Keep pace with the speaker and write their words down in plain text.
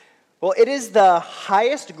Well, it is the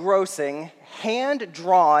highest grossing,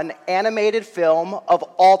 hand-drawn animated film of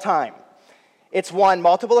all time. It's won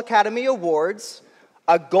multiple Academy Awards,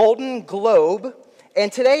 a Golden Globe,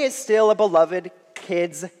 and today is still a beloved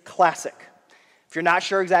kids' classic. If you're not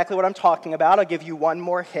sure exactly what I'm talking about, I'll give you one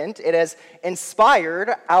more hint. It has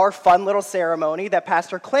inspired our fun little ceremony that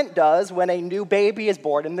Pastor Clint does when a new baby is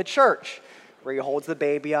born in the church, where he holds the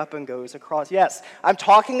baby up and goes across. Yes, I'm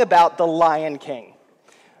talking about The Lion King.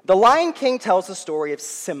 The Lion King tells the story of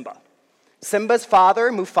Simba. Simba's father,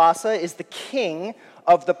 Mufasa, is the king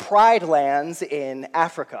of the Pride Lands in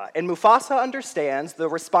Africa. And Mufasa understands the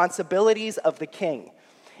responsibilities of the king.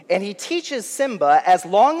 And he teaches Simba, as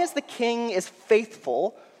long as the king is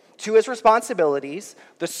faithful to his responsibilities,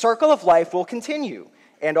 the circle of life will continue,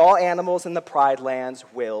 and all animals in the Pride Lands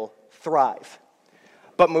will thrive.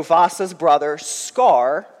 But Mufasa's brother,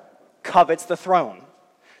 Scar, covets the throne.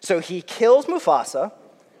 So he kills Mufasa,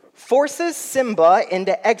 forces Simba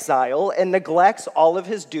into exile, and neglects all of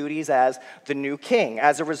his duties as the new king.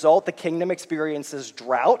 As a result, the kingdom experiences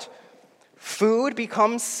drought, food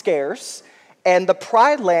becomes scarce, and the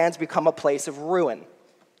Pride Lands become a place of ruin.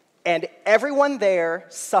 And everyone there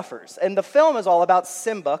suffers. And the film is all about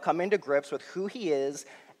Simba coming to grips with who he is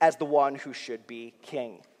as the one who should be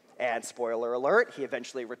king. And spoiler alert, he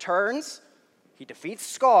eventually returns, he defeats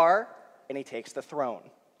Scar, and he takes the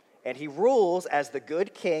throne. And he rules as the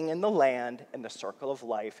good king in the land, and the circle of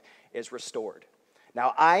life is restored.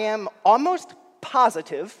 Now, I am almost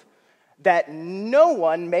positive that no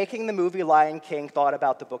one making the movie Lion King thought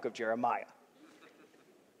about the book of Jeremiah.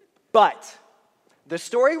 But the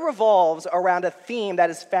story revolves around a theme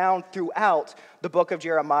that is found throughout the book of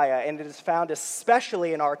Jeremiah, and it is found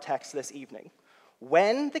especially in our text this evening.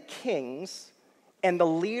 When the kings and the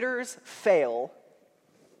leaders fail,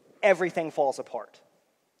 everything falls apart.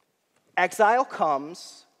 Exile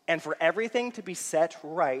comes, and for everything to be set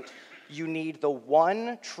right, you need the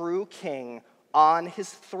one true king on his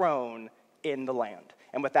throne in the land.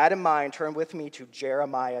 And with that in mind, turn with me to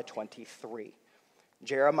Jeremiah 23.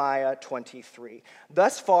 Jeremiah 23.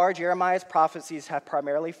 Thus far, Jeremiah's prophecies have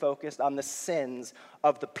primarily focused on the sins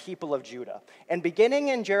of the people of Judah. And beginning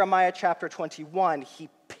in Jeremiah chapter 21, he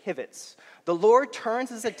pivots. The Lord turns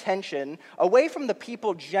his attention away from the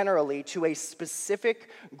people generally to a specific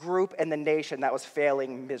group in the nation that was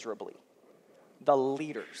failing miserably: the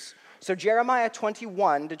leaders. So Jeremiah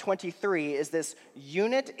 21 to 23 is this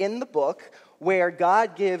unit in the book where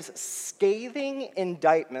God gives scathing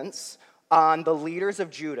indictments on the leaders of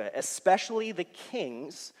Judah, especially the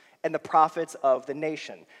kings and the prophets of the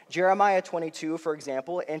nation. Jeremiah 22, for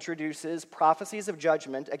example, introduces prophecies of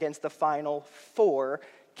judgment against the final 4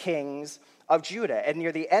 kings of Judah. And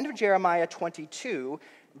near the end of Jeremiah 22,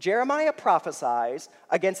 Jeremiah prophesies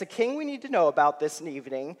against a king we need to know about this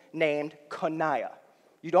evening named Coniah.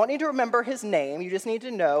 You don't need to remember his name. You just need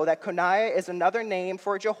to know that Coniah is another name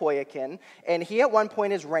for Jehoiakim, and he at one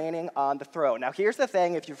point is reigning on the throne. Now, here's the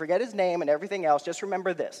thing. If you forget his name and everything else, just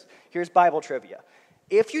remember this. Here's Bible trivia.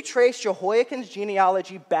 If you trace Jehoiakim's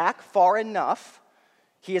genealogy back far enough,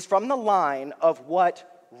 he is from the line of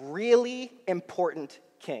what really important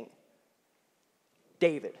king?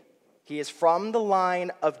 David. He is from the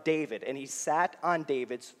line of David, and he sat on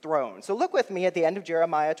David's throne. So look with me at the end of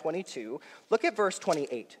Jeremiah 22. Look at verse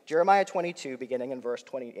 28. Jeremiah 22, beginning in verse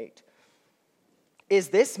 28. Is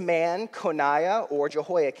this man, Coniah or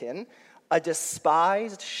Jehoiakim, a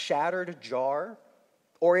despised, shattered jar?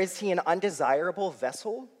 Or is he an undesirable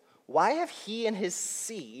vessel? Why have he and his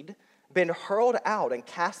seed been hurled out and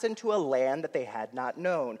cast into a land that they had not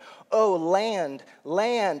known? Oh, land,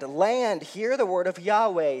 land, land, hear the word of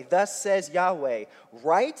Yahweh. Thus says Yahweh,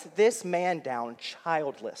 write this man down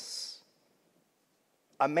childless,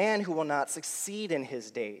 a man who will not succeed in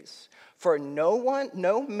his days. For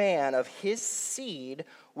no man of his seed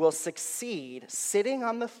will succeed sitting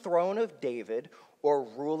on the throne of David or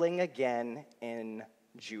ruling again in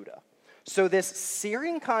Judah. So this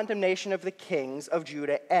searing condemnation of the kings of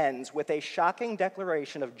Judah ends with a shocking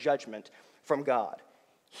declaration of judgment from God.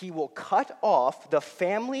 He will cut off the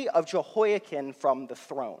family of Jehoiakim from the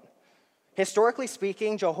throne. Historically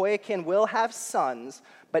speaking, Jehoiakim will have sons,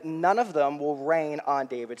 but none of them will reign on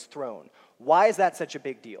David's throne. Why is that such a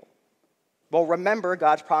big deal? Well, remember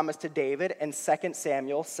God's promise to David in 2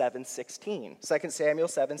 Samuel 7:16. 2 Samuel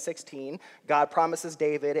 7:16, God promises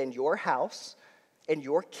David, in your house and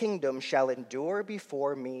your kingdom shall endure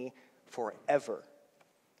before me forever.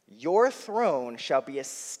 Your throne shall be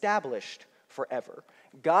established forever.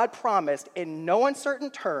 God promised in no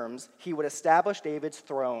uncertain terms he would establish David's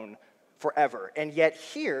throne forever. And yet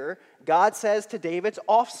here, God says to David's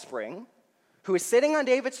offspring, who is sitting on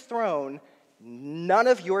David's throne, none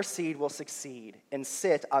of your seed will succeed and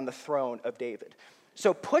sit on the throne of David.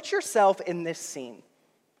 So put yourself in this scene.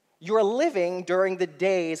 You're living during the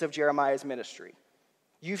days of Jeremiah's ministry.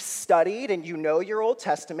 You've studied and you know your Old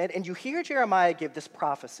Testament, and you hear Jeremiah give this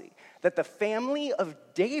prophecy that the family of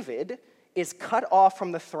David is cut off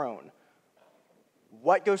from the throne.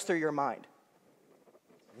 What goes through your mind?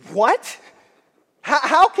 What?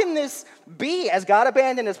 How can this be? Has God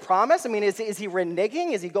abandoned his promise? I mean, is he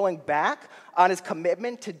reneging? Is he going back on his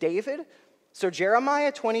commitment to David? So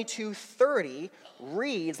Jeremiah 22:30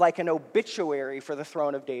 reads like an obituary for the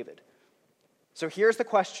throne of David. So here's the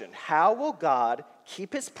question. How will God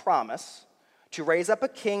keep his promise to raise up a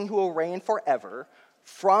king who will reign forever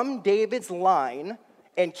from David's line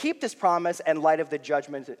and keep this promise in light of the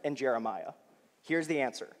judgment in Jeremiah? Here's the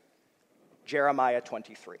answer. Jeremiah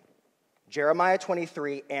 23. Jeremiah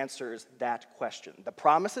 23 answers that question. The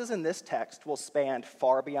promises in this text will span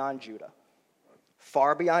far beyond Judah,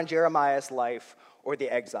 far beyond Jeremiah's life or the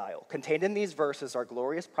exile. Contained in these verses are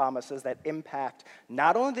glorious promises that impact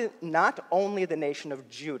not only the nation of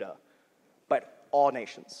Judah, but all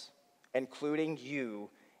nations, including you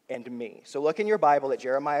and me. So look in your Bible at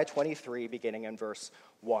Jeremiah 23, beginning in verse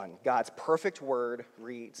 1. God's perfect word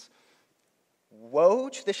reads, "Woe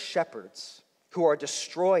to the shepherds who are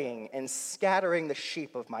destroying and scattering the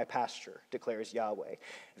sheep of my pasture, declares Yahweh.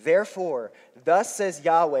 Therefore, thus says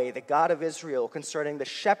Yahweh, the God of Israel, concerning the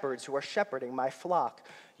shepherds who are shepherding my flock.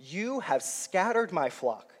 You have scattered my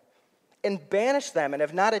flock and banished them and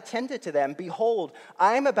have not attended to them. Behold,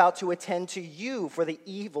 I am about to attend to you for the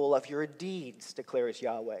evil of your deeds, declares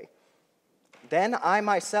Yahweh. Then I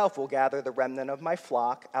myself will gather the remnant of my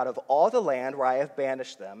flock out of all the land where I have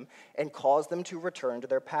banished them and cause them to return to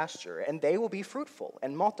their pasture, and they will be fruitful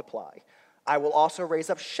and multiply. I will also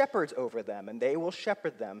raise up shepherds over them, and they will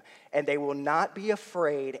shepherd them, and they will not be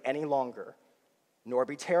afraid any longer, nor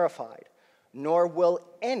be terrified, nor will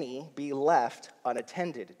any be left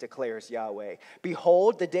unattended, declares Yahweh.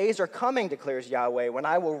 Behold, the days are coming, declares Yahweh, when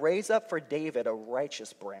I will raise up for David a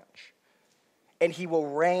righteous branch. And he will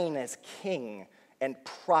reign as king and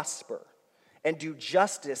prosper and do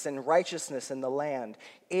justice and righteousness in the land.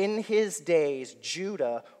 In his days,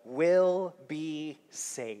 Judah will be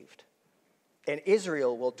saved, and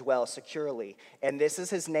Israel will dwell securely. And this is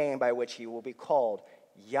his name by which he will be called,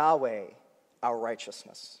 Yahweh, our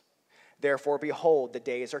righteousness. Therefore, behold, the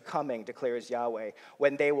days are coming, declares Yahweh,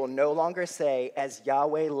 when they will no longer say, as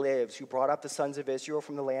Yahweh lives, who brought up the sons of Israel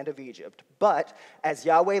from the land of Egypt, but as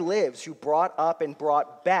Yahweh lives, who brought up and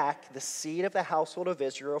brought back the seed of the household of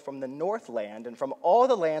Israel from the north land and from all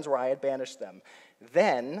the lands where I had banished them.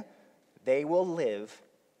 Then they will live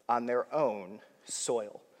on their own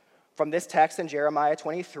soil. From this text in Jeremiah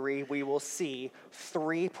 23, we will see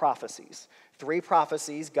three prophecies. Three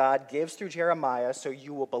prophecies God gives through Jeremiah so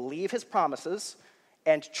you will believe his promises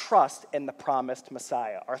and trust in the promised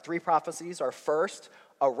Messiah. Our three prophecies are first,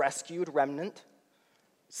 a rescued remnant,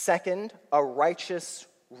 second, a righteous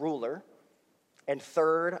ruler, and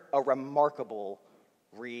third, a remarkable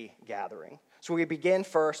regathering. So we begin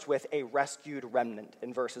first with a rescued remnant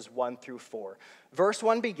in verses 1 through 4. Verse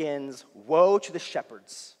 1 begins, "Woe to the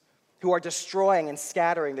shepherds who are destroying and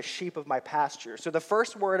scattering the sheep of my pasture." So the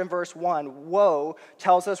first word in verse 1, woe,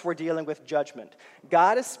 tells us we're dealing with judgment.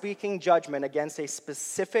 God is speaking judgment against a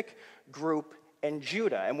specific group in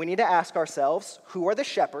Judah. And we need to ask ourselves, who are the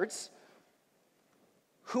shepherds?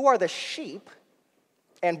 Who are the sheep?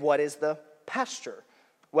 And what is the pasture?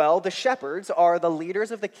 Well, the shepherds are the leaders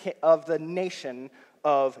of the nation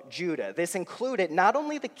of Judah. This included not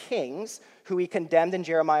only the kings, who he condemned in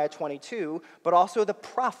Jeremiah 22, but also the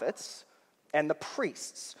prophets and the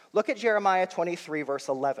priests. Look at Jeremiah 23, verse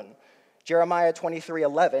 11. Jeremiah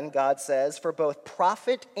 23:11, God says, "For both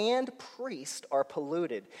prophet and priest are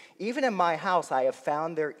polluted. Even in my house I have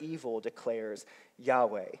found their evil, declares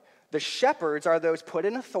Yahweh." The shepherds are those put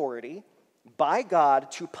in authority by God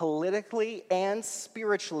to politically and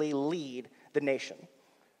spiritually lead the nation.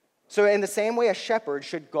 So in the same way a shepherd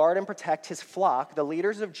should guard and protect his flock, the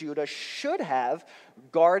leaders of Judah should have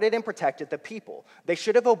guarded and protected the people. They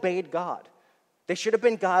should have obeyed God. They should have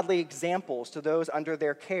been godly examples to those under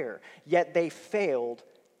their care, yet they failed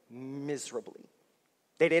miserably.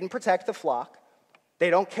 They didn't protect the flock. They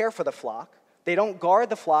don't care for the flock. They don't guard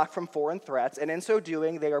the flock from foreign threats, and in so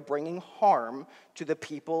doing, they are bringing harm to the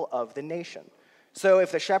people of the nation. So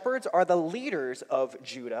if the shepherds are the leaders of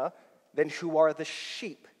Judah, then who are the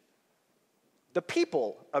sheep? The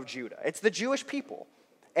people of Judah. It's the Jewish people.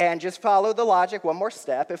 And just follow the logic one more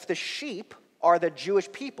step. If the sheep are the Jewish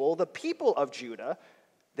people, the people of Judah,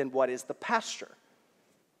 then what is the pasture?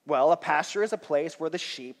 Well, a pasture is a place where the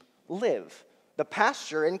sheep live. The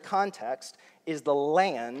pasture, in context, is the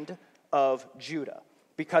land of Judah.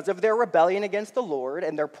 Because of their rebellion against the Lord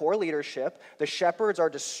and their poor leadership, the shepherds are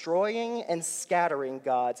destroying and scattering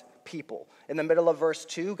God's people. In the middle of verse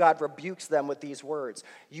 2, God rebukes them with these words: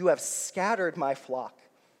 "You have scattered my flock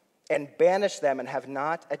and banished them and have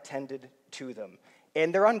not attended to them."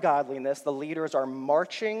 In their ungodliness, the leaders are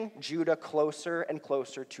marching Judah closer and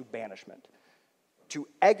closer to banishment, to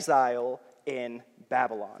exile in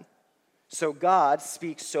Babylon. So God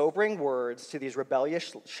speaks sobering words to these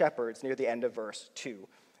rebellious shepherds near the end of verse 2.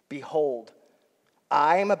 "Behold,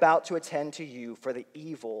 I am about to attend to you for the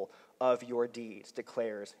evil of your deeds,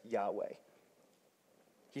 declares Yahweh."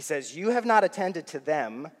 He says, you have not attended to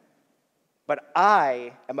them, but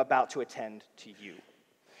I am about to attend to you.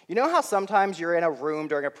 You know how sometimes you're in a room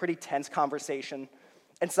during a pretty tense conversation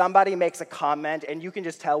and somebody makes a comment, and you can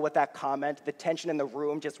just tell with that comment, the tension in the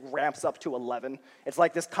room just ramps up to 11. It's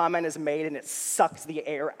like this comment is made, and it sucks the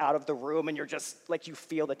air out of the room, and you're just, like, you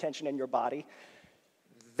feel the tension in your body.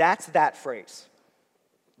 That's that phrase.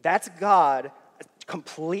 That's God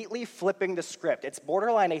completely flipping the script. It's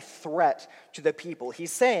borderline a threat to the people.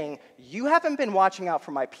 He's saying, you haven't been watching out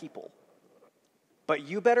for my people, but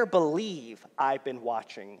you better believe I've been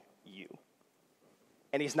watching you.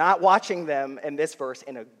 And he's not watching them in this verse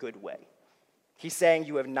in a good way. He's saying,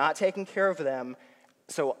 you have not taken care of them,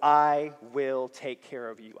 so I will take care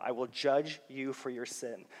of you. I will judge you for your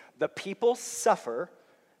sin. The people suffer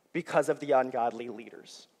because of the ungodly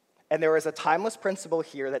leaders. And there is a timeless principle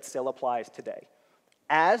here that still applies today.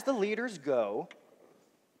 As the leaders go,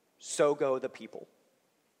 so go the people.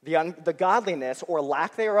 The godliness or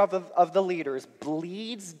lack thereof of the leaders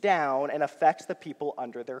bleeds down and affects the people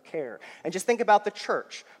under their care. And just think about the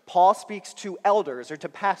church. Paul speaks to elders or to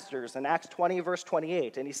pastors in Acts 20, verse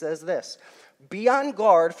 28, and he says this: "Be on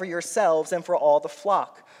guard for yourselves and for all the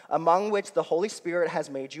flock, among which the Holy Spirit has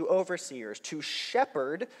made you overseers, to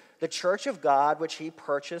shepherd the church of God, which he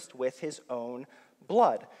purchased with his own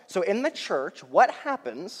blood." So in the church, what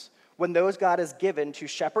happens when those God has given to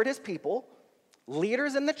shepherd his people?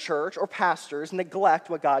 Leaders in the church or pastors neglect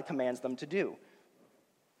what God commands them to do.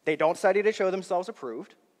 They don't study to show themselves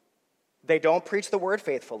approved. They don't preach the word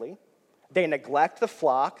faithfully. They neglect the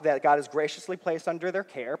flock that God has graciously placed under their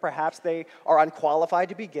care. Perhaps they are unqualified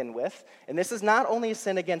to begin with. And this is not only a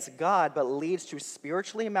sin against God, but leads to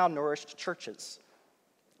spiritually malnourished churches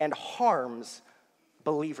and harms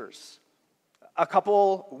believers. A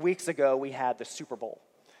couple weeks ago, we had the Super Bowl.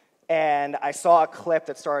 And I saw a clip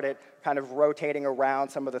that started kind of rotating around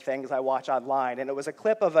some of the things I watch online. And it was a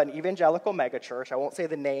clip of an evangelical megachurch. I won't say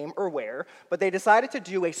the name or where, but they decided to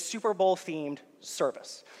do a Super Bowl-themed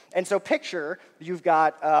service. And so picture, you've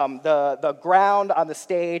got the ground on the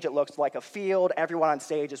stage. It looks like a field. Everyone on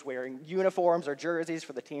stage is wearing uniforms or jerseys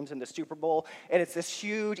for the teams in the Super Bowl. And it's this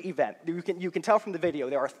huge event. You can tell from the video,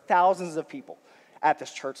 there are thousands of people at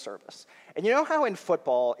this church service. And you know how in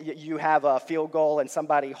football you have a field goal and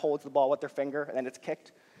somebody holds the ball with their finger and then it's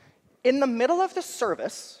kicked? In the middle of the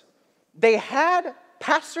service, they had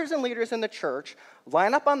pastors and leaders in the church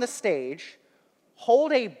line up on the stage,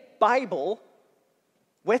 hold a Bible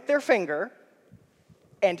with their finger,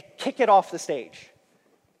 and kick it off the stage.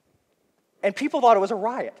 And people thought it was a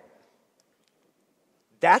riot.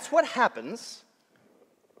 That's what happens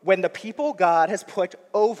when the people God has put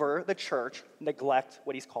over the church neglect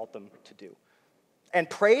what he's called them to do. And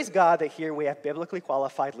praise God that here we have biblically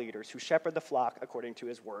qualified leaders who shepherd the flock according to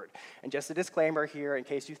his word. And just a disclaimer here, in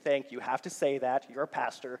case you think you have to say that, you're a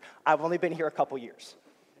pastor. I've only been here a couple years.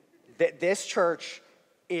 This church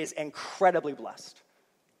is incredibly blessed,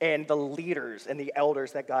 and the leaders and the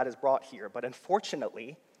elders that God has brought here. But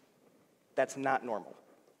unfortunately, that's not normal.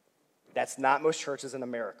 That's not most churches in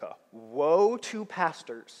America. Woe to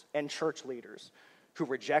pastors and church leaders who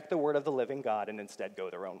reject the word of the living God and instead go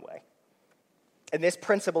their own way. And this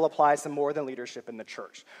principle applies to more than leadership in the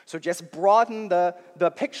church. So just broaden the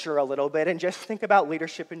picture a little bit and just think about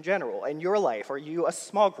leadership in general. In your life, are you a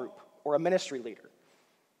small group or a ministry leader?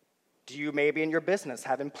 Do you maybe in your business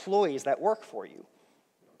have employees that work for you?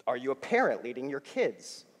 Are you a parent leading your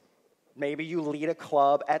kids? Maybe you lead a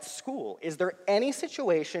club at school. Is there any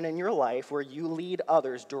situation in your life where you lead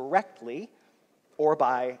others directly or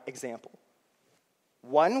by example?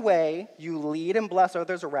 One way you lead and bless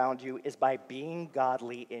others around you is by being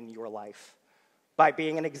godly in your life, by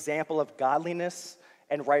being an example of godliness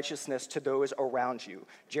and righteousness to those around you.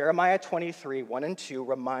 Jeremiah 23, 1 and 2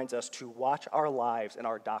 reminds us to watch our lives and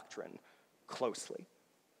our doctrine closely,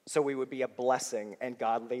 so we would be a blessing and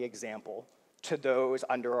godly example to those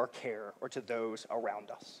under our care or to those around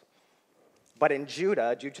us. But in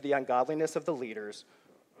Judah, due to the ungodliness of the leaders,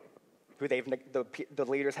 the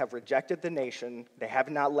leaders have rejected the nation, they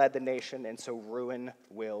have not led the nation, and so ruin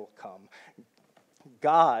will come.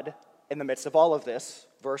 God, in the midst of all of this,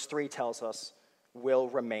 verse 3 tells us, will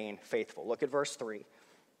remain faithful. Look at verse 3.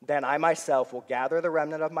 Then I myself will gather the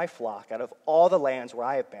remnant of my flock out of all the lands where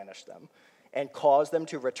I have banished them, and cause them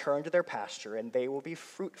to return to their pasture, and they will be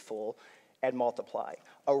fruitful and multiply.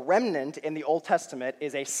 A remnant in the Old Testament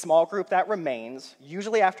is a small group that remains,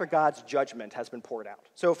 usually after God's judgment has been poured out.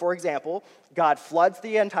 So, for example, God floods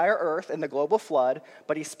the entire earth in the global flood,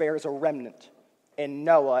 but he spares a remnant in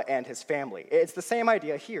Noah and his family. It's the same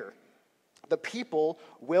idea here. The people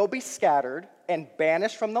will be scattered and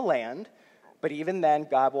banished from the land, but even then,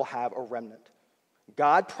 God will have a remnant.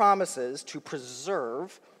 God promises to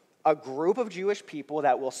preserve a group of Jewish people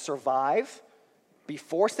that will survive, be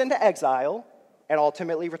forced into exile, and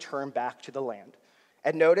ultimately return back to the land.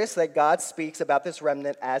 And notice that God speaks about this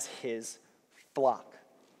remnant as his flock.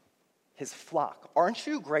 His flock. Aren't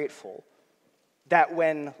you grateful that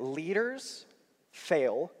when leaders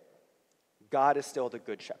fail, God is still the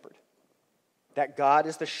good shepherd? That God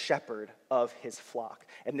is the shepherd of his flock.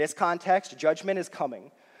 In this context, judgment is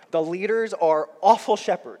coming. The leaders are awful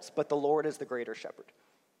shepherds, but the Lord is the greater shepherd.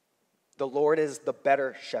 The Lord is the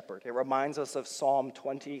better shepherd. It reminds us of Psalm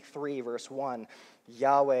 23, verse 1.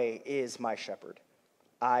 Yahweh is my shepherd.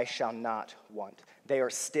 I shall not want. They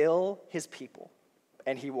are still his people,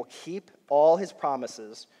 and he will keep all his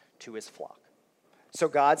promises to his flock. So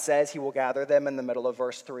God says he will gather them in the middle of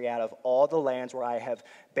verse 3 out of all the lands where I have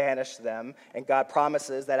banished them. And God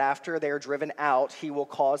promises that after they are driven out, he will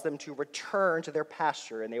cause them to return to their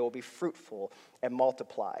pasture, and they will be fruitful and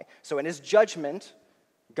multiply. So in his judgment,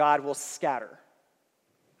 God will scatter.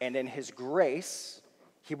 And in his grace,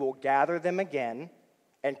 he will gather them again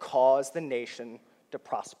and cause the nation to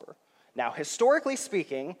prosper. Now, historically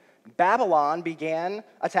speaking, Babylon began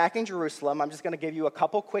attacking Jerusalem. I'm just going to give you a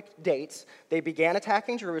couple quick dates. They began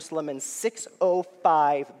attacking Jerusalem in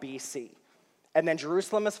 605 BC. And then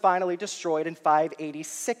Jerusalem is finally destroyed in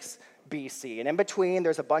 586 BC. And in between,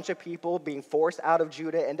 there's a bunch of people being forced out of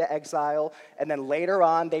Judah into exile. And then later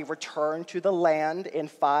on, they return to the land in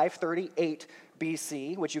 538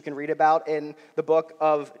 BC, which you can read about in the book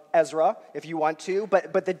of Ezra if you want to.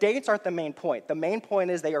 But the dates aren't the main point. The main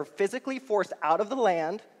point is they are physically forced out of the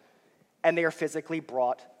land, and they are physically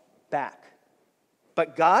brought back.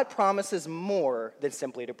 But God promises more than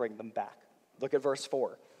simply to bring them back. Look at verse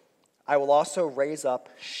 4. I will also raise up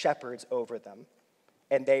shepherds over them,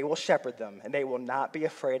 and they will shepherd them, and they will not be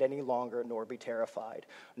afraid any longer, nor be terrified,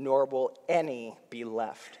 nor will any be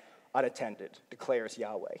left unattended, declares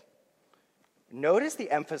Yahweh. Notice the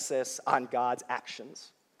emphasis on God's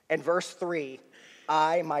actions. In verse 3,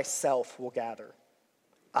 I myself will gather.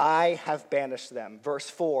 I have banished them. Verse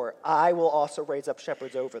 4, I will also raise up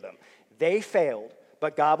shepherds over them. They failed,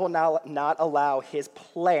 but God will not allow his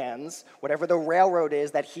plans, whatever the railroad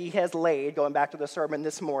is that he has laid, going back to the sermon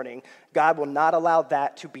this morning, God will not allow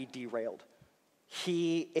that to be derailed.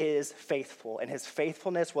 He is faithful, and his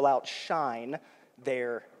faithfulness will outshine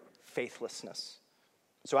their faithlessness.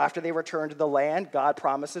 So after they return to the land, God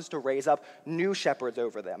promises to raise up new shepherds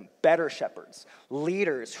over them, better shepherds,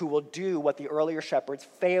 leaders who will do what the earlier shepherds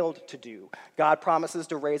failed to do. God promises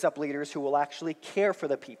to raise up leaders who will actually care for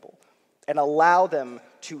the people and allow them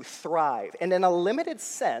to thrive. And in a limited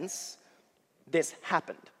sense, this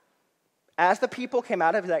happened. As the people came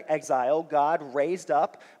out of exile, God raised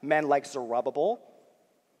up men like Zerubbabel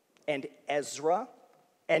and Ezra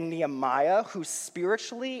and Nehemiah, who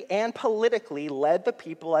spiritually and politically led the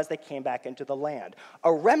people as they came back into the land.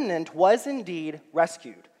 A remnant was indeed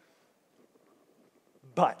rescued.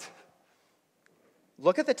 But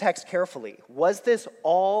look at the text carefully. Was this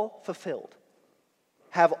all fulfilled?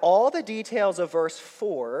 Have all the details of verse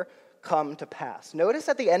 4 come to pass? Notice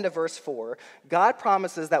at the end of verse 4, God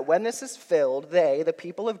promises that when this is filled, they, the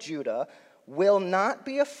people of Judah, will not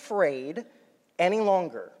be afraid any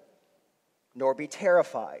longer, nor be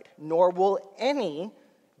terrified, nor will any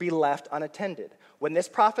be left unattended. When this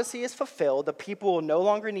prophecy is fulfilled, the people will no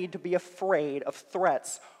longer need to be afraid of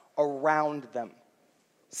threats around them.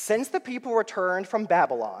 Since the people returned from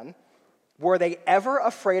Babylon, were they ever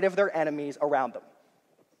afraid of their enemies around them?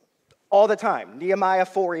 All the time. Nehemiah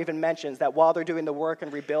 4 even mentions that while they're doing the work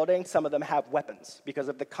and rebuilding, some of them have weapons because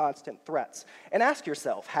of the constant threats. And ask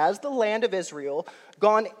yourself, has the land of Israel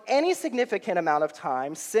gone any significant amount of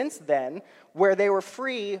time since then where they were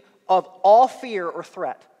free of all fear or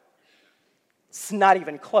threat? It's not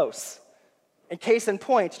even close. In case in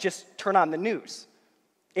point, just turn on the news.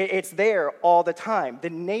 It's there all the time. The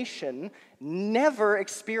nation never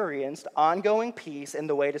experienced ongoing peace in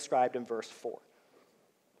the way described in verse 4.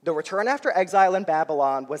 The return after exile in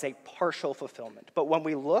Babylon was a partial fulfillment. But when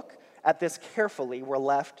we look at this carefully, we're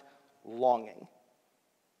left longing.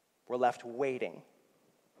 We're left waiting.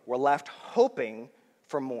 We're left hoping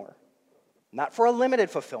for more. Not for a limited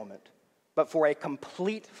fulfillment, but for a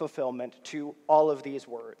complete fulfillment to all of these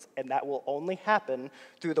words. And that will only happen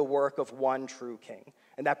through the work of one true king.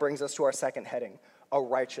 And that brings us to our second heading, a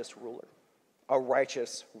righteous ruler. A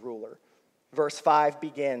righteous ruler. Verse 5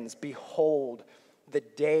 begins, "Behold, the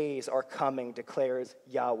days are coming, declares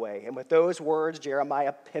Yahweh." And with those words,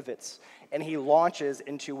 Jeremiah pivots, and he launches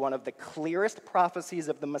into one of the clearest prophecies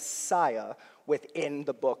of the Messiah within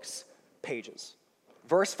the book's pages.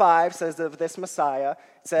 Verse 5 says of this Messiah,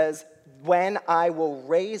 says, "When I will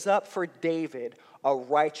raise up for David a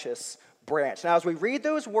righteous branch." Now, as we read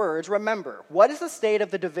those words, remember, what is the state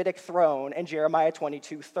of the Davidic throne in Jeremiah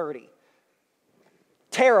 22:30?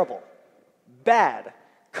 Terrible, bad,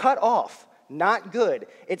 cut off, not good.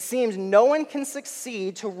 It seems no one can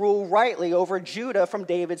succeed to rule rightly over Judah from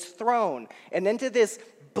David's throne. And into this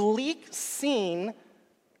bleak scene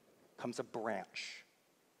comes a branch.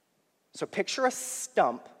 So picture a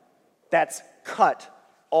stump that's cut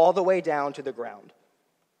all the way down to the ground.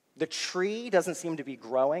 The tree doesn't seem to be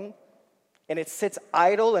growing, and it sits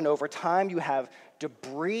idle, and over time you have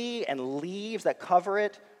debris and leaves that cover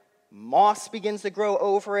it. Moss begins to grow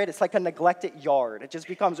over it. It's like a neglected yard. It just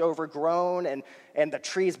becomes overgrown, and the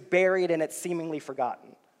tree's buried, and it's seemingly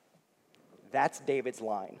forgotten. That's David's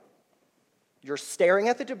line. You're staring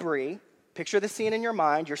at the debris. Picture the scene in your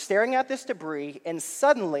mind. You're staring at this debris, and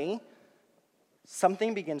suddenly,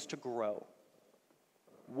 something begins to grow.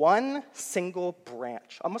 One single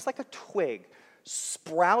branch, almost like a twig,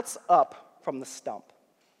 sprouts up from the stump.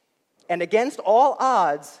 And against all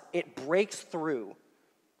odds, it breaks through.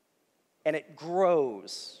 And it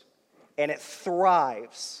grows. And it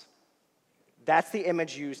thrives. That's the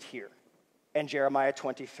image used here in Jeremiah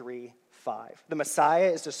 23:5. The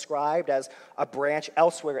Messiah is described as a branch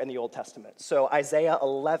elsewhere in the Old Testament. So Isaiah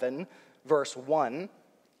 11, verse 1,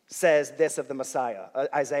 says this of the Messiah,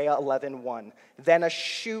 Isaiah 11:1. "Then a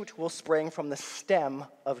shoot will spring from the stem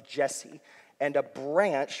of Jesse, and a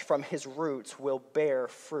branch from his roots will bear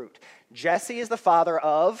fruit." Jesse is the father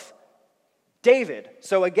of David.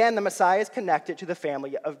 So again, the Messiah is connected to the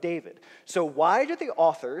family of David. So why do the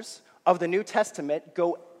authors of the New Testament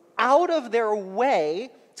go out of their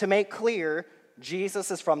way to make clear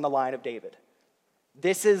Jesus is from the line of David?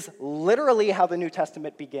 This is literally how the New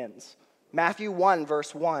Testament begins. Matthew 1,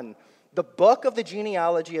 verse 1, "The book of the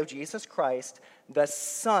genealogy of Jesus Christ, the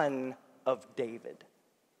son of David,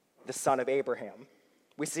 the son of Abraham."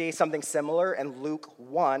 We see something similar in Luke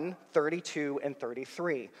 1, 32 and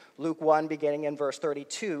 33. Luke 1, beginning in verse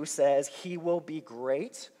 32, says, "He will be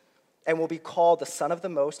great and will be called the Son of the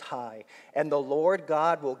Most High, and the Lord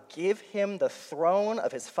God will give him the throne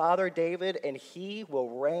of his father David, and he will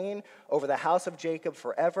reign over the house of Jacob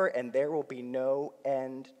forever, and there will be no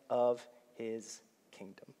end of his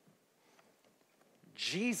kingdom."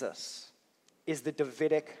 Jesus is the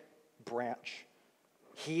Davidic branch.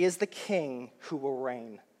 He is the king who will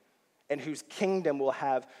reign and whose kingdom will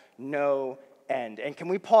have no end. And can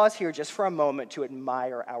we pause here just for a moment to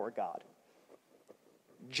admire our God?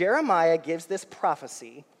 Jeremiah gives this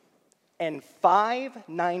prophecy in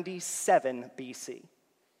 597 BC.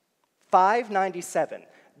 597.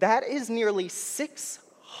 That is nearly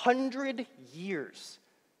 600 years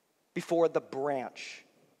before the branch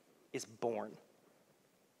is born.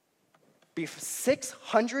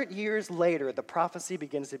 600 years later, the prophecy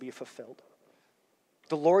begins to be fulfilled.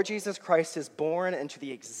 The Lord Jesus Christ is born into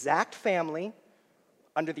the exact family,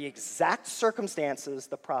 under the exact circumstances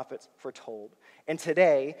the prophets foretold. And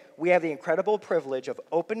today, we have the incredible privilege of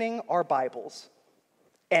opening our Bibles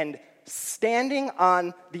and standing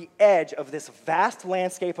on the edge of this vast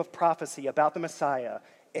landscape of prophecy about the Messiah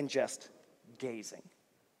and just gazing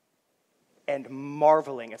and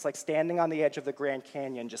marveling. It's like standing on the edge of the Grand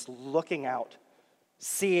Canyon, just looking out,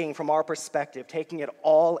 seeing from our perspective, taking it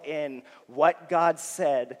all in, what God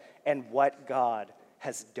said and what God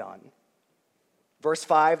has done. Verse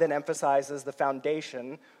 5 then emphasizes the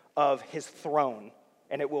foundation of his throne,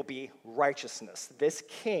 and it will be righteousness. This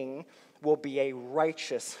king will be a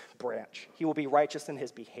righteous branch. He will be righteous in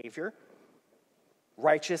his behavior,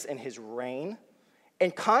 righteous in his reign.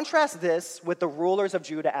 And contrast this with the rulers of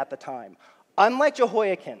Judah at the time. Unlike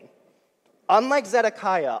Jehoiakim, unlike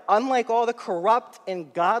Zedekiah, unlike all the corrupt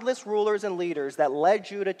and godless rulers and leaders that led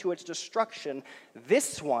Judah to its destruction,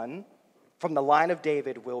 this one from the line of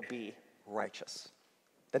David will be righteous.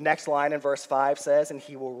 The next line in verse 5 says, and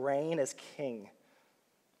he will reign as king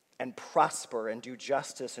and prosper and do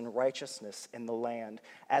justice and righteousness in the land.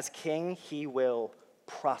 As king, he will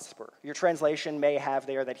prosper. Your translation may have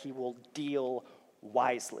there that he will deal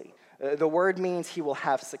wisely. The word means he will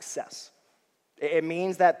have success. It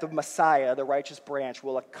means that the Messiah, the righteous branch,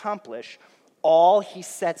 will accomplish all he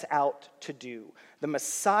sets out to do. The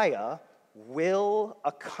Messiah will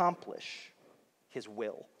accomplish his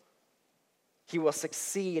will. He will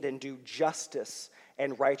succeed and do justice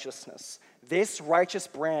and righteousness. This righteous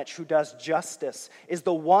branch who does justice is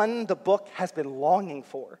the one the book has been longing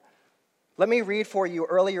for. Let me read for you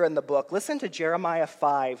earlier in the book. Listen to Jeremiah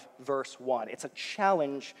 5, verse 1. It's a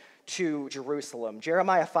challenge to Jerusalem.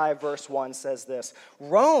 Jeremiah 5, verse 1 says this,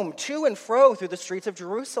 roam to and fro through the streets of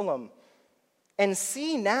Jerusalem, and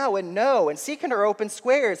see now and know, and seek in her open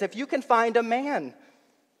squares if you can find a man.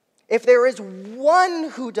 If there is one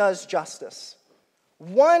who does justice,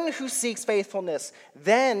 one who seeks faithfulness,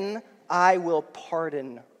 then I will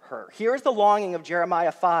pardon her. Here's the longing of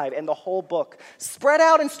Jeremiah 5 and the whole book. Spread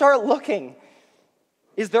out and start looking.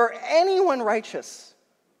 Is there anyone righteous?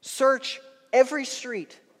 Search every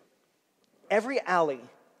street, every alley,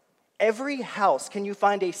 every house. Can you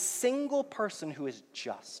find a single person who is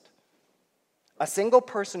just? A single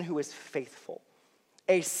person who is faithful?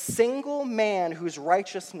 A single man whose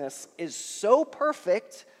righteousness is so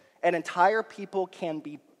perfect an entire people can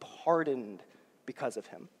be pardoned because of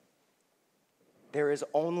him? There is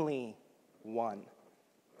only one.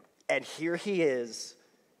 And here he is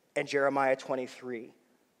in Jeremiah 23,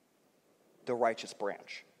 the righteous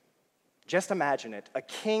branch. Just imagine it, a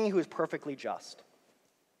king who is perfectly just,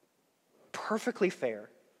 perfectly fair,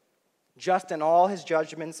 just in all his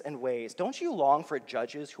judgments and ways. Don't you long for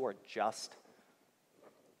judges who are just?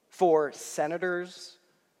 For senators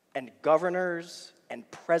and governors and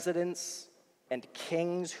presidents and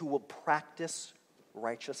kings who will practice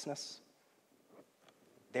righteousness?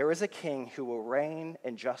 There is a king who will reign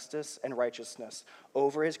in justice and righteousness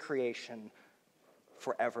over his creation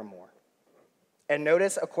forevermore. And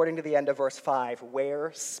notice, according to the end of verse 5,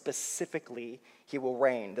 where specifically he will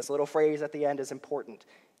reign. This little phrase at the end is important.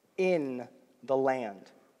 In the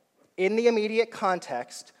land. In the immediate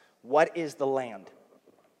context, what is the land?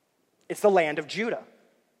 It's the land of Judah.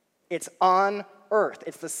 It's on earth.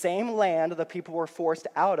 It's the same land the people were forced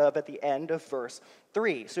out of at the end of verse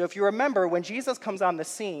 3. So if you remember, when Jesus comes on the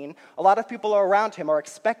scene, a lot of people around him are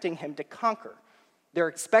expecting him to conquer. They're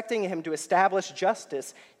expecting him to establish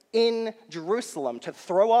justice in Jerusalem, to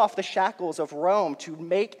throw off the shackles of Rome, to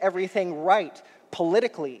make everything right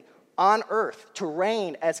politically on earth, to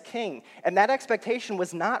reign as king. And that expectation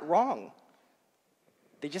was not wrong.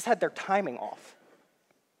 They just had their timing off.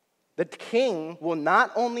 The king will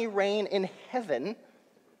not only reign in heaven,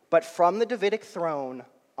 but from the Davidic throne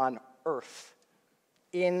on earth,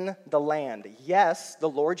 in the land. Yes, the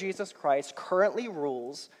Lord Jesus Christ currently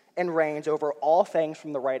rules and reigns over all things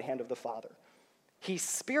from the right hand of the Father. He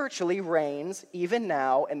spiritually reigns even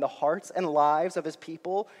now in the hearts and lives of his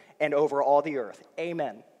people and over all the earth.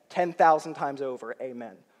 Amen. 10,000 times over,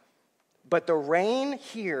 amen. But the reign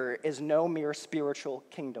here is no mere spiritual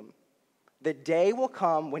kingdom. The day will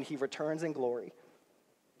come when he returns in glory,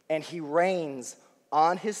 and he reigns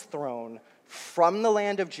on his throne from the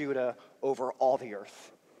land of Judah over all the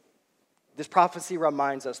earth. This prophecy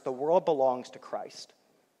reminds us the world belongs to Christ,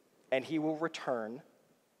 and he will return,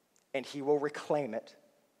 and he will reclaim it,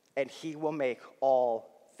 and he will make all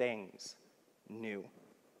things new.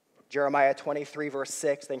 Jeremiah 23, verse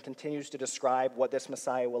 6, then continues to describe what this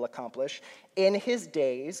Messiah will accomplish. In his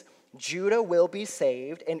days, Judah will be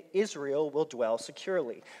saved, and Israel will dwell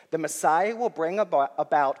securely. The Messiah will bring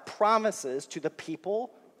about promises to the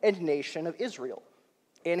people and nation of Israel.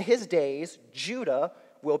 In his days, Judah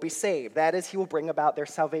will be saved. That is, he will bring about their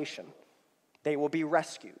salvation. They will be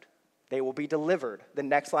rescued. They will be delivered. The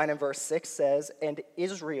next line in verse 6 says, and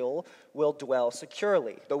Israel will dwell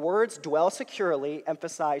securely. The words dwell securely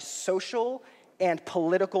emphasize social and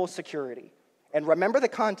political security. And remember the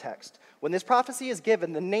context. When this prophecy is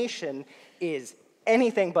given, the nation is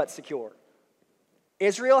anything but secure.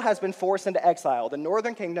 Israel has been forced into exile. The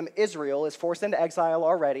northern kingdom, Israel, is forced into exile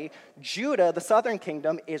already. Judah, the southern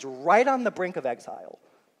kingdom, is right on the brink of exile.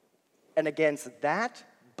 And against that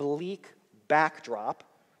bleak backdrop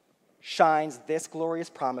shines this glorious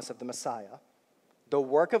promise of the Messiah. The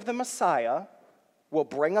work of the Messiah will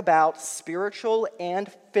bring about spiritual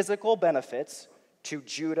and physical benefits to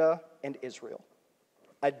Judah and Israel.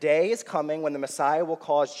 A day is coming when the Messiah will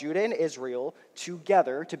cause Judah and Israel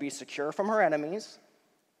together to be secure from her enemies,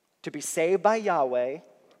 to be saved by Yahweh,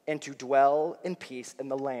 and to dwell in peace in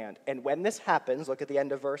the land. And when this happens, look at the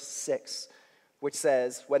end of verse 6, which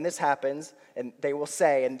says, when this happens, and they will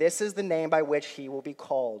say, and this is the name by which he will be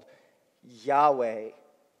called, Yahweh,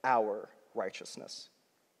 our righteousness.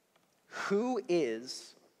 Who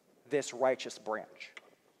is this righteous branch?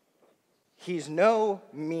 He's no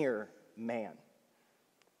mere man.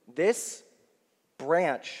 This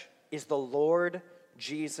branch is the Lord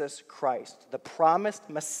Jesus Christ. The promised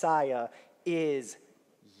Messiah is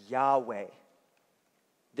Yahweh.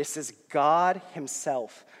 This is God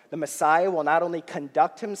himself. The Messiah will not only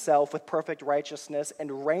conduct himself with perfect righteousness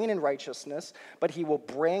and reign in righteousness, but he will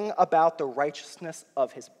bring about the righteousness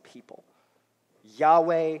of his people.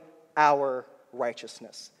 Yahweh, our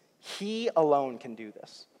righteousness. He alone can do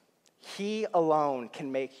this. He alone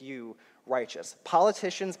can make you righteous.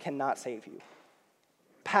 Politicians cannot save you.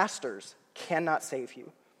 Pastors cannot save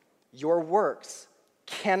you. Your works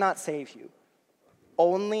cannot save you.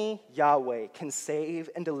 Only Yahweh can save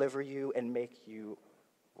and deliver you and make you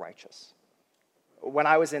righteous. When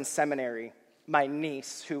I was in seminary, my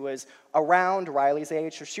niece, who was around Riley's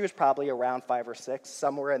age, so she was probably around 5 or 6,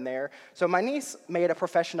 somewhere in there. So my niece made a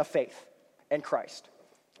profession of faith in Christ.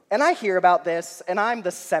 And I hear about this, and I'm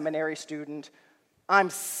the seminary student. I'm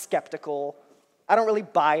skeptical. I don't really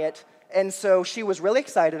buy it. And so she was really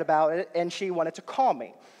excited about it, and she wanted to call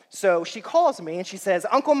me. So she calls me, and she says,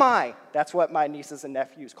 Uncle Mai. That's what my nieces and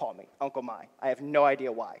nephews call me, Uncle Mai. I have no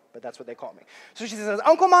idea why, but that's what they call me. So she says,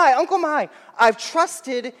 Uncle Mai, I've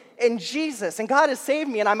trusted in Jesus, and God has saved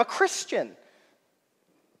me, and I'm a Christian.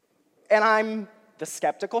 And I'm the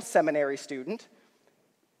skeptical seminary student,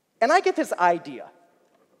 and I get this idea.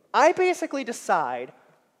 I basically decide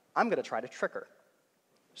I'm going to try to trick her.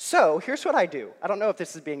 So here's what I do. I don't know if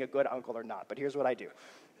this is being a good uncle or not, but here's what I do.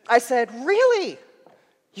 I said, really?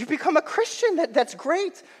 You've become a Christian? That's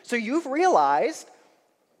great. So you've realized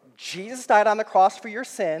Jesus died on the cross for your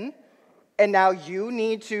sin, and now you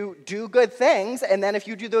need to do good things, and then if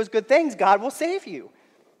you do those good things, God will save you.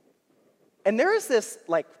 And there is this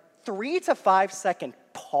 3 to 5 second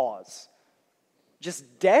pause,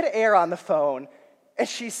 just dead air on the phone, and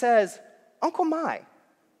she says, Uncle Mai,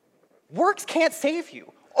 works can't save you.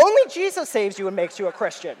 Only Jesus saves you and makes you a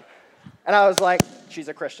Christian. And I was like, she's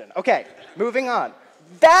a Christian. Okay, moving on.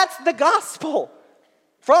 That's the gospel.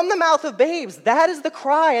 From the mouth of babes, that is the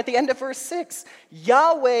cry at the end of verse 6.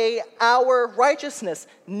 Yahweh, our righteousness,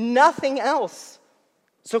 nothing else.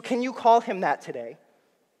 So can you call him that today?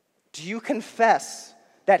 Do you confess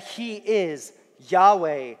that he is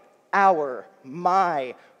Yahweh,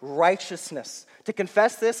 my righteousness? To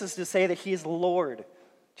confess this is to say that he is Lord.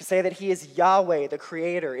 To say that he is Yahweh, the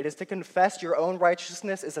Creator. It is to confess your own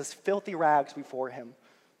righteousness is as filthy rags before him.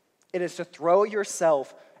 It is to throw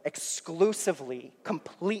yourself exclusively,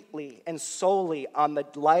 completely, and solely on the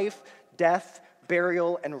life, death,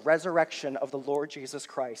 burial, and resurrection of the Lord Jesus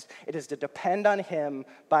Christ. It is to depend on him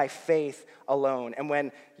by faith alone. And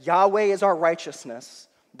when Yahweh is our righteousness,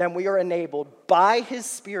 then we are enabled by his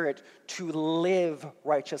Spirit to live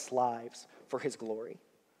righteous lives for his glory.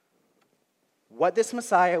 What this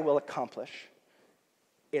Messiah will accomplish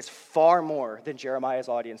is far more than Jeremiah's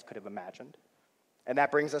audience could have imagined. And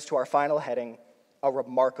that brings us to our final heading, a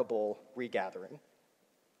remarkable regathering.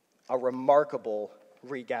 A remarkable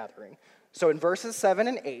regathering. So in verses 7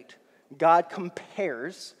 and 8, God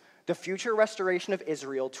compares the future restoration of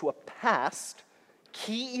Israel to a past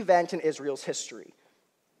key event in Israel's history,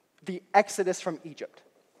 the Exodus from Egypt.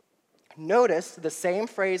 Notice the same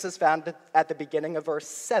phrase is found at the beginning of verse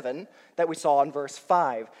 7 that we saw in verse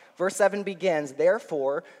 5. Verse 7 begins,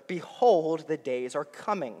 therefore, behold, the days are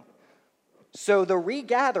coming. So the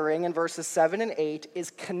regathering in verses 7 and 8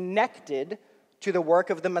 is connected to the work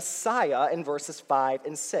of the Messiah in verses 5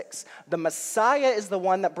 and 6. The Messiah is the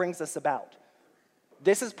one that brings this about.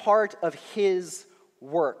 This is part of his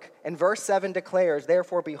work. And verse 7 declares,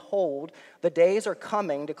 therefore, behold, the days are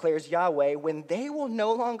coming, declares Yahweh, when they will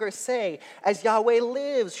no longer say, as Yahweh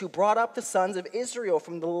lives, who brought up the sons of Israel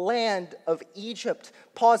from the land of Egypt.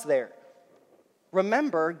 Pause there.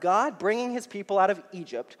 Remember, God bringing his people out of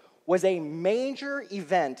Egypt was a major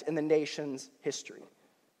event in the nation's history.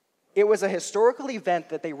 It was a historical event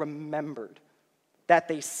that they remembered, that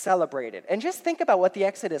they celebrated. And just think about what the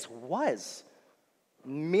Exodus was.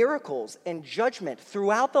 Miracles and judgment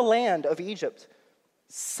throughout the land of Egypt.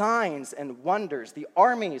 signs and wonders, the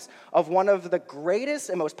armies of one of the greatest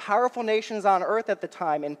and most powerful nations on earth at the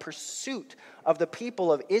time in pursuit of the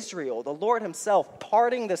people of Israel, the Lord himself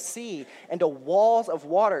parting the sea into walls of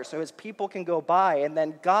water so his people can go by, and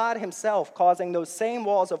then God himself causing those same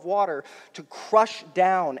walls of water to crush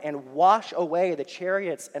down and wash away the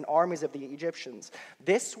chariots and armies of the Egyptians.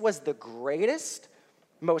 This was the greatest,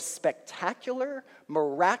 most spectacular,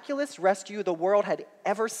 miraculous rescue the world had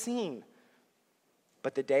ever seen.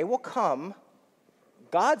 But the day will come,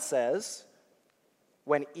 God says,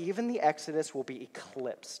 when even the Exodus will be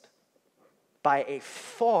eclipsed by a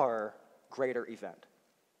far greater event,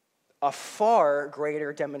 a far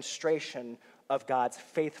greater demonstration of God's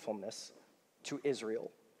faithfulness to Israel.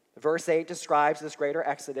 Verse 8 describes this greater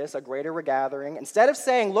exodus, a greater regathering. Instead of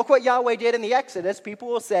saying, look what Yahweh did in the Exodus, people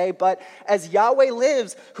will say, but as Yahweh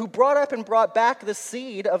lives, who brought up and brought back the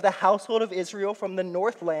seed of the household of Israel from the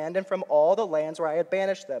north land and from all the lands where I had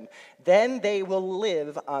banished them, then they will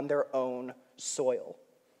live on their own soil.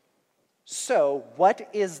 So, what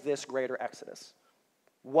is this greater exodus?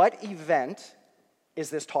 What event is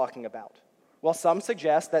this talking about? Well, some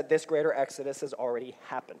suggest that this greater exodus has already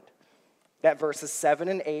happened. That verses 7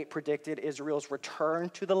 and 8 predicted Israel's return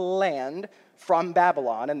to the land from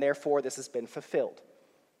Babylon, and therefore this has been fulfilled.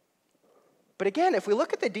 But again, if we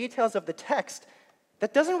look at the details of the text,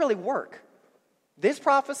 that doesn't really work. This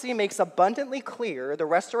prophecy makes abundantly clear the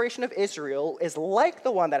restoration of Israel is like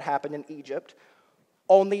the one that happened in Egypt,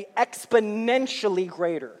 only exponentially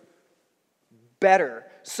greater, better.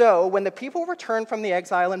 So when the people returned from the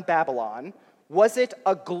exile in Babylon, was it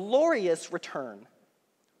a glorious return?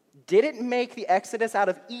 Did it make the exodus out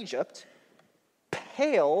of Egypt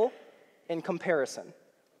pale in comparison?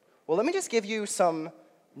 Well, let me just give you some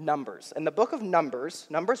numbers. In the book of Numbers,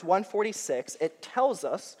 Numbers 146, it tells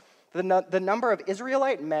us the number of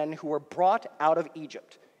Israelite men who were brought out of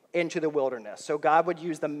Egypt into the wilderness. So God would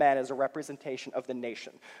use the men as a representation of the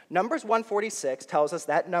nation. Numbers 146 tells us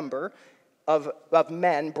that number of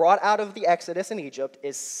men brought out of the exodus in Egypt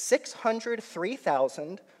is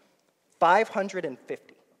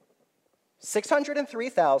 603,550.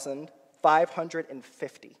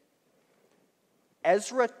 603,550.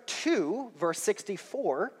 Ezra 2, verse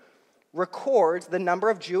 64, records the number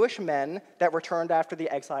of Jewish men that returned after the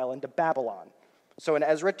exile into Babylon. So in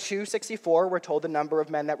Ezra 2:64, we're told the number of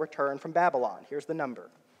men that returned from Babylon. Here's the number: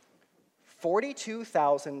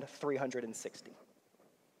 42,360.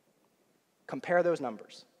 Compare those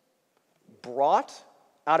numbers. Brought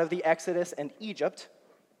out of the exodus and Egypt,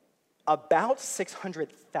 about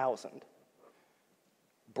 600,000.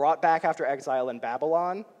 Brought back after exile in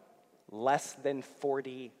Babylon, less than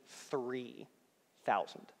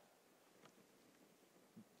 43,000.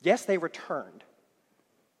 Yes, they returned,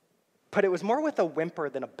 but it was more with a whimper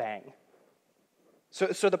than a bang.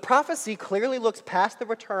 So the prophecy clearly looks past the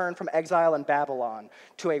return from exile in Babylon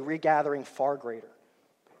to a regathering far greater.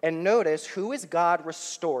 And notice, who is God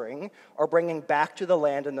restoring or bringing back to the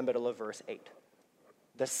land in the middle of verse 8?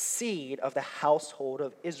 The seed of the household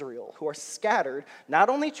of Israel, who are scattered not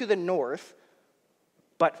only to the north,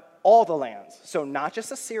 but all the lands. So not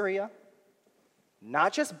just Assyria,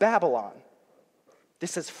 not just Babylon.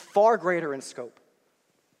 This is far greater in scope.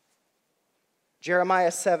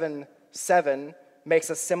 Jeremiah 7:7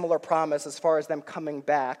 makes a similar promise as far as them coming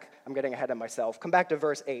back. I'm getting ahead of myself. Come back to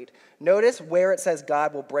verse 8. Notice where it says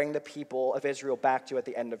God will bring the people of Israel back to at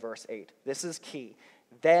the end of verse 8. This is key.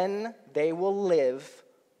 Then they will live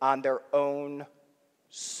on their own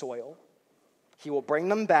soil. He will bring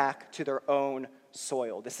them back to their own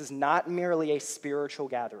soil. This is not merely a spiritual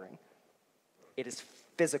gathering. It is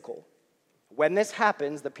physical. When this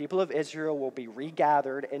happens, the people of Israel will be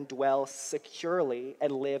regathered and dwell securely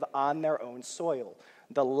and live on their own soil,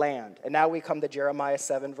 the land. And now we come to Jeremiah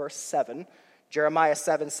 7, verse 7. Jeremiah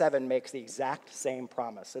 7:7 makes the exact same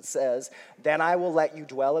promise. It says, "Then I will let you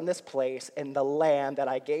dwell in this place, in the land that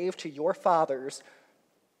I gave to your fathers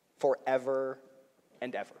forever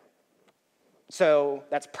and ever." So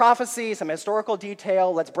that's prophecy, some historical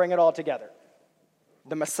detail. Let's bring it all together.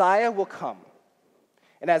 The Messiah will come.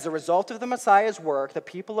 And as a result of the Messiah's work, the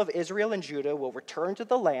people of Israel and Judah will return to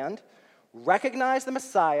the land, recognize the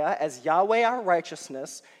Messiah as Yahweh our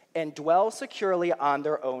righteousness, and dwell securely on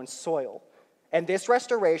their own soil. And this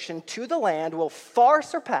restoration to the land will far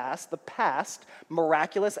surpass the past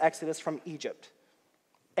miraculous exodus from Egypt.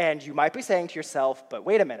 And you might be saying to yourself, but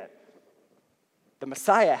wait a minute. The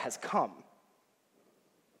Messiah has come.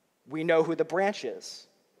 We know who the branch is.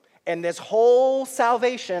 And this whole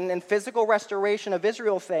salvation and physical restoration of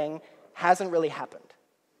Israel thing hasn't really happened.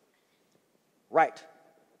 Right.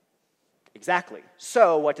 Exactly.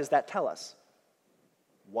 So what does that tell us?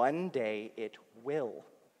 One day it will.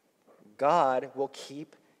 God will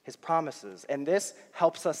keep his promises. And this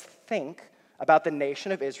helps us think about the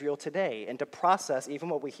nation of Israel today and to process even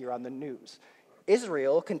what we hear on the news.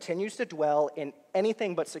 Israel continues to dwell in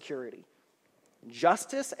anything but security.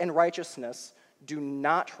 Justice and righteousness do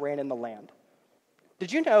not reign in the land.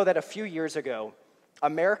 Did you know that a few years ago,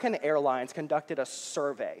 American Airlines conducted a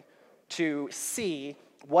survey to see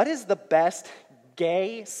what is the best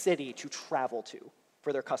gay city to travel to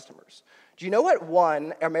for their customers? Do you know what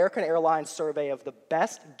won American Airlines survey of the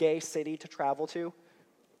best gay city to travel to?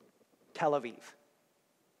 Tel Aviv.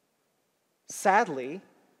 Sadly,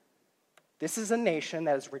 this is a nation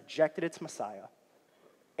that has rejected its Messiah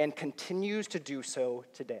and continues to do so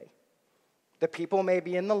today. The people may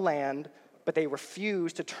be in the land, but they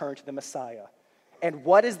refuse to turn to the Messiah. And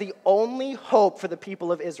what is the only hope for the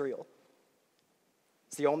people of Israel?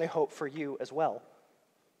 It's the only hope for you as well.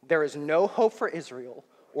 There is no hope for Israel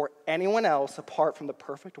or anyone else apart from the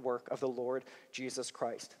perfect work of the Lord Jesus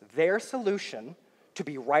Christ. Their solution to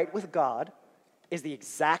be right with God is the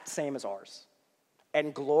exact same as ours.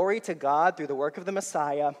 And glory to God through the work of the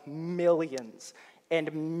Messiah, millions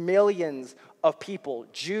and millions of people,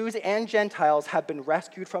 Jews and Gentiles, have been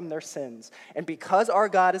rescued from their sins. And because our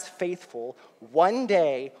God is faithful, one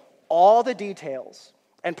day all the details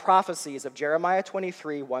and prophecies of Jeremiah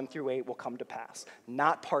 23, 1 through 8 will come to pass.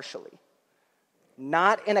 Not partially,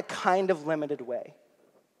 not in a kind of limited way,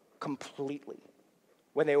 completely,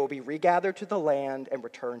 when they will be regathered to the land and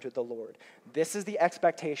returned to the Lord. This is the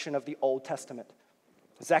expectation of the Old Testament.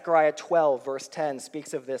 Zechariah 12, verse 10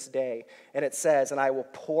 speaks of this day, and it says, "And I will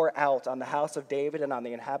pour out on the house of David and on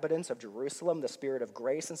the inhabitants of Jerusalem the spirit of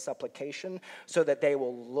grace and supplication, so that they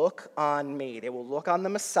will look on me." They will look on the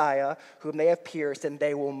Messiah whom they have pierced, and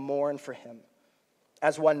they will mourn for him,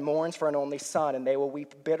 as one mourns for an only son, and they will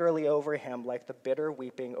weep bitterly over him like the bitter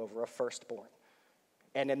weeping over a firstborn.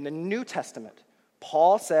 And in the New Testament,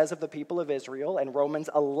 Paul says of the people of Israel in Romans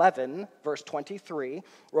 11, verse 23,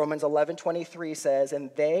 Romans 11:23 says,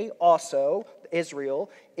 "And they also,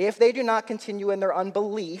 Israel, if they do not continue in their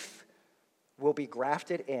unbelief, will be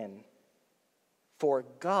grafted in, for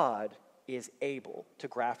God is able to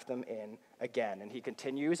graft them in again." And he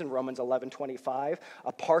continues in Romans 11:25,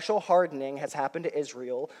 "A partial hardening has happened to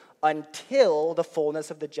Israel until the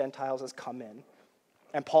fullness of the Gentiles has come in."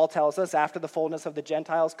 And Paul tells us after the fullness of the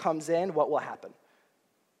Gentiles comes in, what will happen?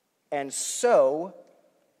 "And so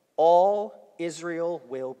all Israel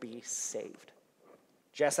will be saved.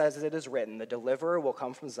 Just as it is written, the deliverer will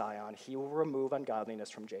come from Zion. He will remove ungodliness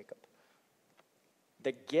from Jacob."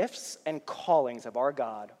 The gifts and callings of our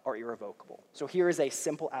God are irrevocable. So here is a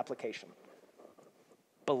simple application.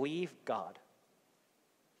 Believe God.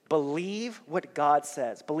 Believe what God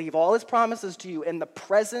says. Believe all his promises to you in the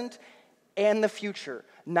present and the future.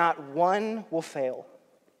 Not one will fail.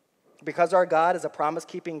 Because our God is a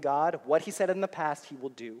promise-keeping God, what he said in the past, he will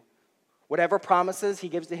do. Whatever promises he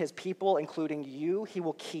gives to his people, including you, he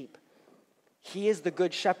will keep. He is the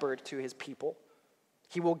good shepherd to his people.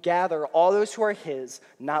 He will gather all those who are his,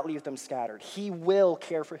 not leave them scattered. He will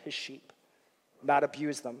care for his sheep, not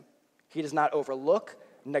abuse them. He does not overlook,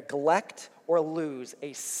 neglect, or lose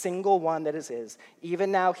a single one that is his.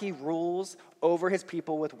 Even now he rules over his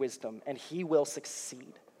people with wisdom, and he will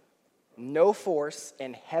succeed. No force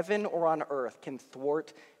in heaven or on earth can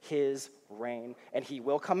thwart his reign, and he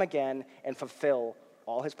will come again and fulfill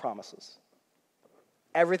all his promises.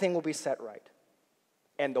 Everything will be set right,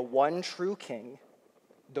 and the one true king,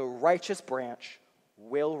 the righteous branch,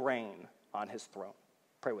 will reign on his throne.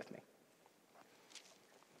 Pray with me.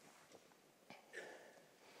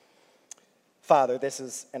 Father, this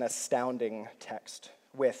is an astounding text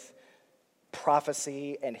with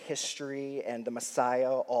prophecy and history and the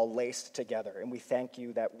Messiah all laced together. And we thank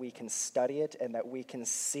you that we can study it and that we can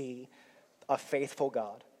see a faithful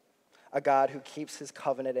God, a God who keeps his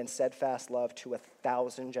covenant and steadfast love to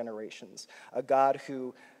 1,000 generations, a God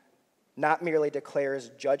who not merely declares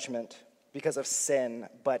judgment because of sin,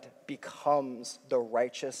 but becomes the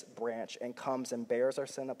righteous branch and comes and bears our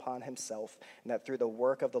sin upon himself, and that through the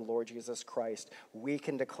work of the Lord Jesus Christ, we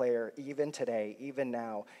can declare even today, even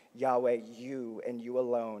now, Yahweh, you and you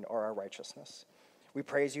alone are our righteousness. We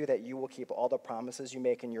praise you that you will keep all the promises you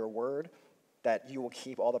make in your word, that you will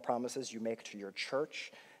keep all the promises you make to your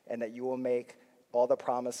church, and that you will make all the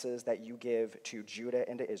promises that you give to Judah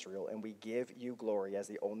and to Israel, and we give you glory as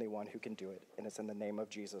the only one who can do it. And it's in the name of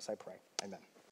Jesus I pray. Amen.